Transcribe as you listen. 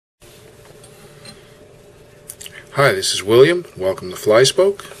Hi, this is William. Welcome to Fly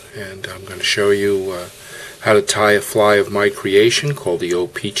Spoke, and I'm going to show you how to tie a fly of my creation called the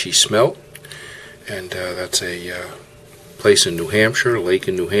Opechee Smelt. And that's a place in New Hampshire, a lake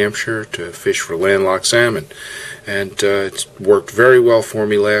in New Hampshire, to fish for landlocked salmon. And it's worked very well for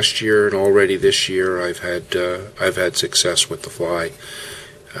me last year, and already this year I've had success with the fly.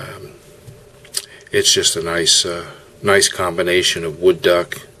 It's just a nice combination of wood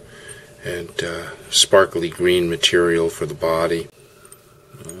duck and sparkly green material for the body.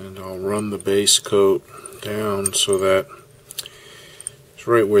 And I'll run the base coat down so that it's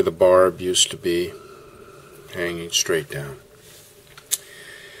right where the barb used to be, hanging straight down.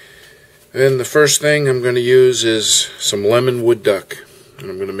 And the first thing I'm going to use is some lemon wood duck, and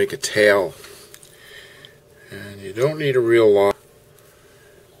I'm going to make a tail. And you don't need a real lot.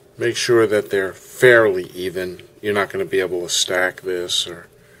 Make sure that they're fairly even. You're not going to be able to stack this or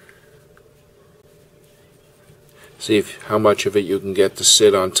see how much of it you can get to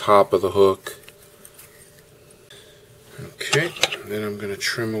sit on top of the hook. Okay, then I'm going to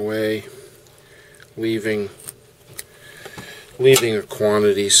trim away, leaving a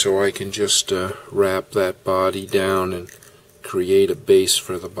quantity so I can just wrap that body down and create a base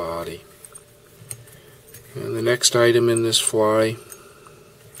for the body. And the next item in this fly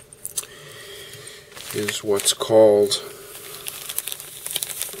is what's called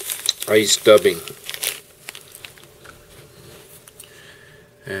ice dubbing.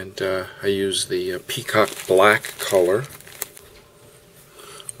 And I use the peacock black color.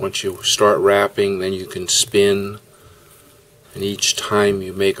 Once you start wrapping, then you can spin, and each time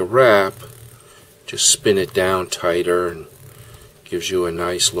you make a wrap, just spin it down tighter and gives you a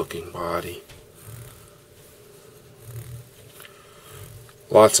nice looking body.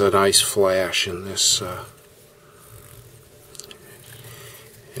 Lots of nice flash in this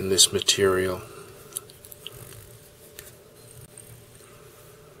material.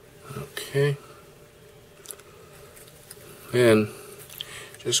 Okay, then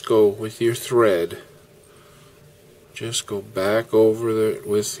just go with your thread, just go back over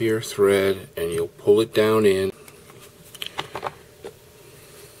with your thread, and you'll pull it down in.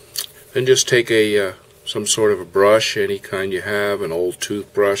 Then just take some sort of a brush, any kind you have, an old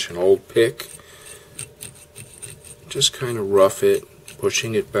toothbrush, an old pick, just kind of rough it,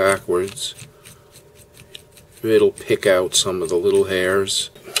 pushing it backwards. It'll pick out some of the little hairs.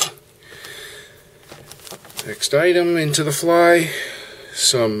 Next item into the fly,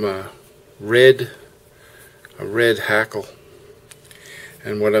 some red hackle.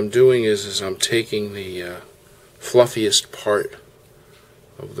 And what I'm doing is I'm taking the fluffiest part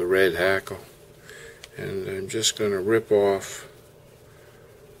of the red hackle, and I'm just going to rip off,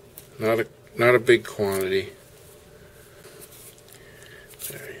 not a big quantity.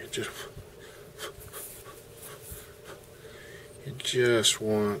 There, you just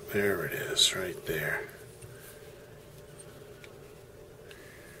want, there it is, right there.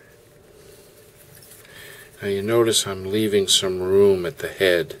 Now you notice I'm leaving some room at the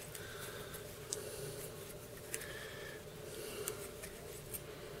head.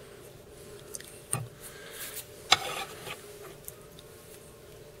 And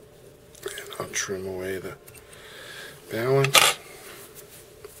I'll trim away the balance.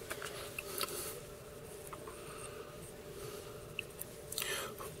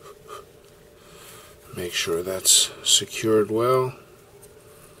 Make sure that's secured well.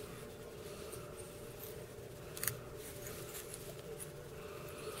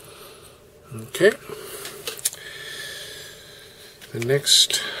 Okay, the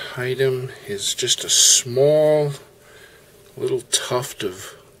next item is just a small little tuft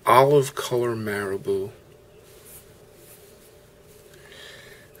of olive color marabou.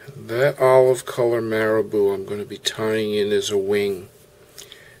 And that olive color marabou I'm going to be tying in as a wing,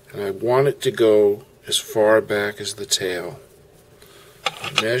 and I want it to go as far back as the tail.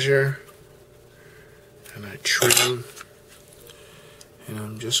 I measure and I trim. And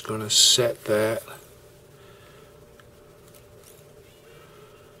I'm just going to set that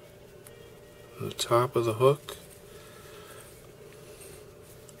on the top of the hook.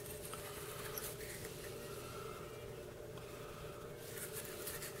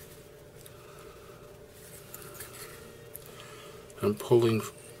 I'm pulling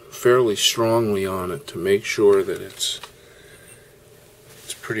fairly strongly on it to make sure that it's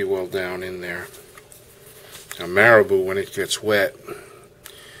pretty well down in there. Now marabou, when it gets wet,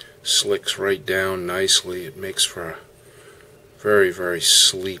 slicks right down nicely. It makes for a very, very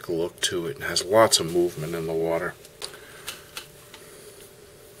sleek look to it and has lots of movement in the water.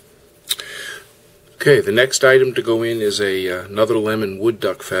 Okay, the next item to go in is another lemon wood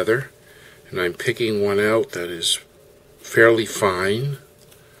duck feather, And I'm picking one out that is fairly fine,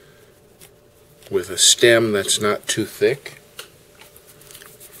 with a stem that's not too thick.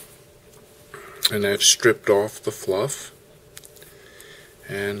 And I've stripped off the fluff.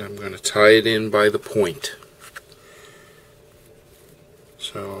 And I'm going to tie it in by the point.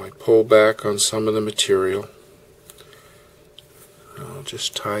 So I pull back on some of the material. I'll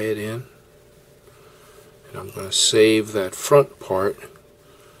just tie it in. And I'm going to save that front part,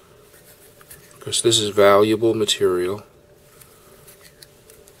 because this is valuable material.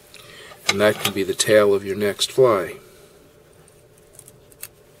 And that can be the tail of your next fly.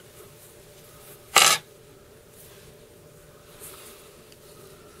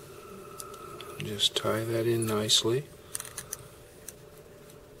 Just tie that in nicely.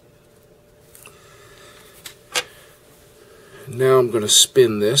 Now I'm going to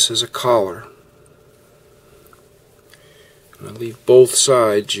spin this as a collar. I leave both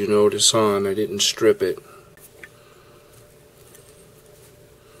sides, you notice, on. I didn't strip it.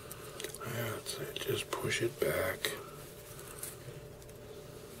 Just push it back.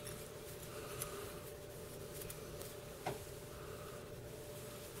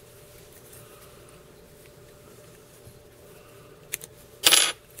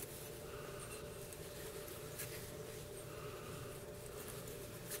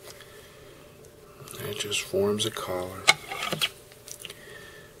 It just forms a collar.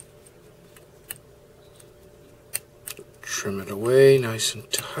 Trim it away nice and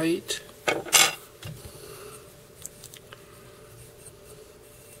tight.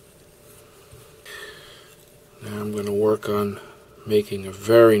 Now I'm going to work on making a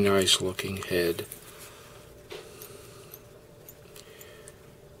very nice looking head.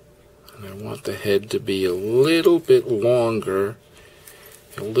 And I want the head to be a little bit longer,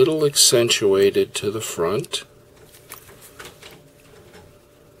 a little accentuated to the front.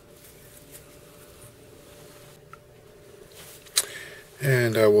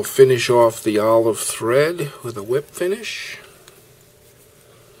 And I will finish off the olive thread with a whip finish.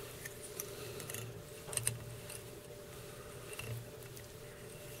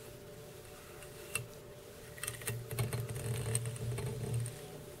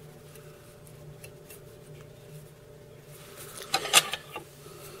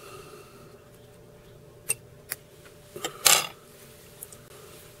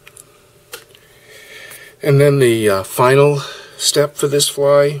 And then the final step for this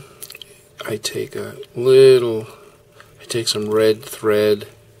fly, I take some red thread,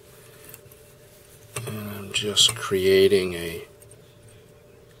 and I'm just creating a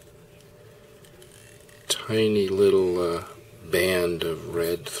tiny little band of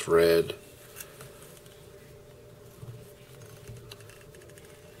red thread.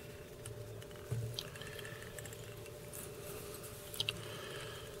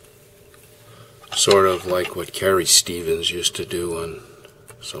 Sort of like what Carrie Stevens used to do on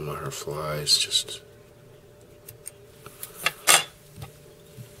some of her flies, just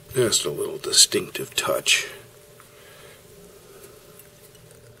a little distinctive touch.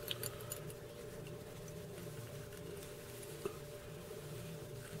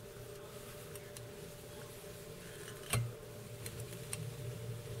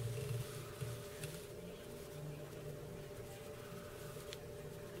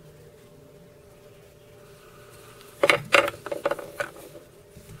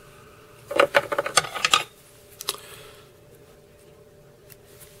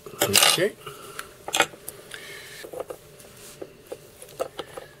 Okay.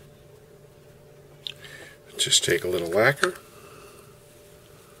 Just take a little lacquer.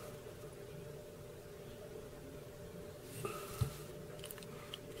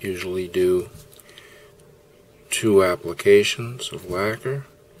 Usually do 2 applications of lacquer.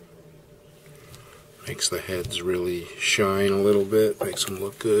 Makes the heads really shine a little bit, makes them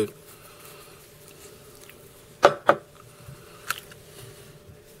look good.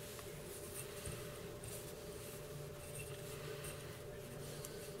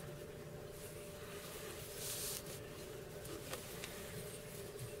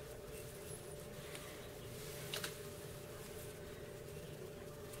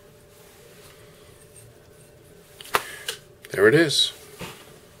 There it is.